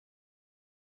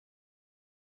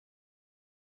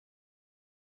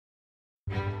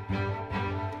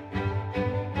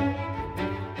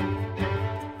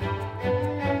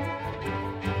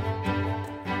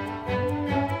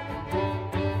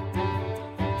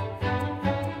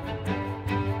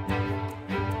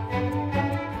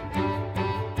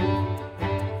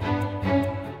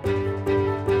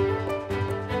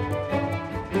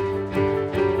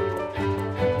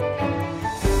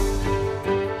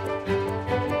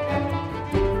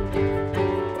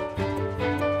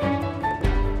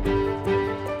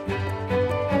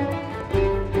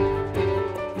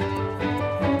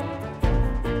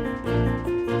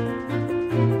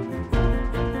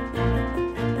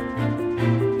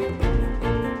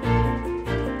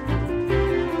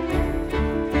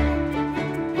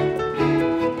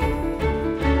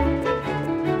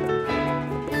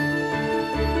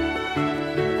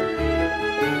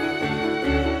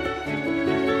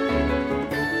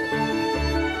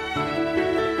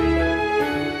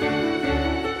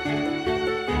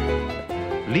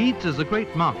Leeds is a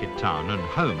great market town and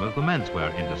home of the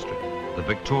menswear industry. The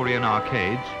Victorian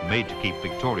arcades, made to keep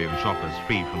Victorian shoppers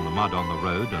free from the mud on the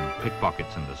road and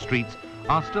pickpockets in the streets,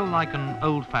 are still like an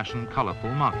old-fashioned,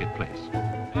 colourful marketplace.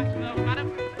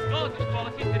 Madam, gorgeous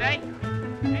quality today.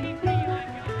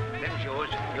 Them's yours,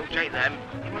 you'll take them.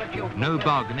 No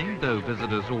bargaining, though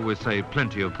visitors always say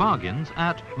plenty of bargains,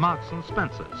 at Marks &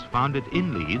 Spencer's, founded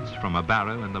in Leeds from a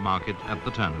barrow in the market at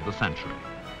the turn of the century.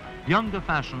 Younger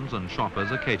fashions and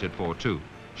shoppers are catered for too.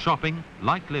 Shopping,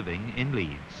 like living in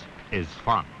Leeds, is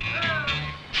fun.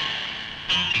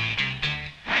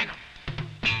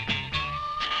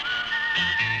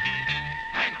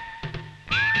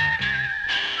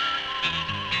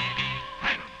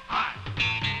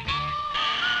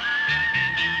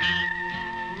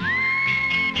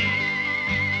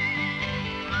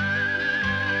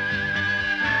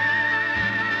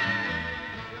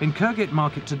 In Kirkgate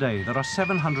Market today, there are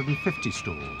 750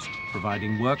 stalls,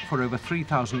 providing work for over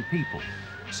 3,000 people,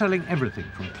 selling everything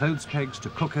from clothes pegs to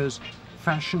cookers,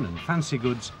 fashion and fancy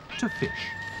goods to fish.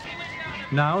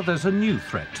 Now there's a new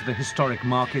threat to the historic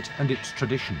market and its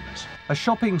traditions. A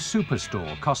shopping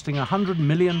superstore costing £100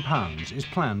 million is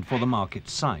planned for the market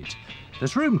site.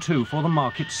 There's room too for the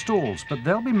market stalls, but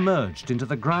they'll be merged into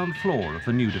the ground floor of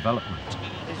the new development.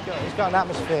 It's got an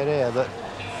atmosphere here that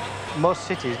most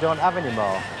cities don't have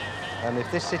anymore. And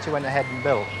if this city went ahead and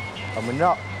built, and we're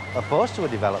not opposed to a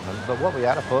development, but what we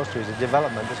are opposed to is a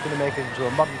development that's going to make it into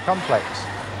a modern complex.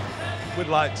 We'd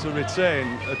like to retain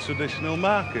a traditional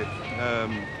market,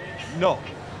 not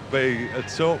be a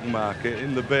token market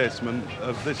in the basement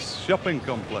of this shopping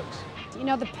complex. You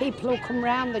know, the people who come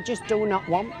round, they just do not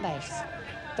want this.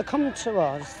 They come to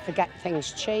us to get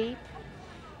things cheap.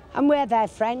 And we're their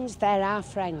friends, they're our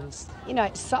friends. You know,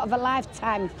 it's sort of a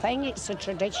lifetime thing, it's a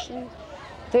tradition.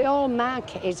 The old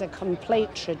market is a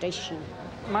complete tradition.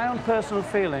 My own personal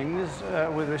feelings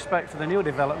with respect to the new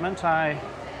development, I,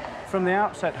 from the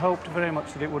outset, hoped very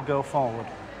much that it would go forward.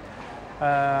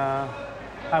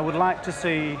 I would like to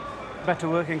see better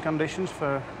working conditions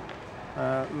for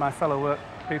my fellow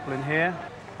people in here.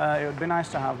 It would be nice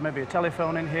to have maybe a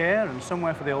telephone in here and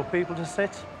somewhere for the old people to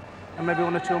sit, and maybe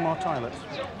 1 or 2 more toilets.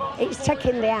 It's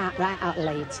taking the art right out of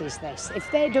Leeds, is this.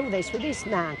 If they do this with this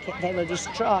market, they will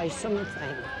destroy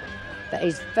something that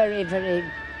is very, very,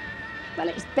 well,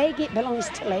 it's big, it belongs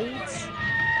to Leeds.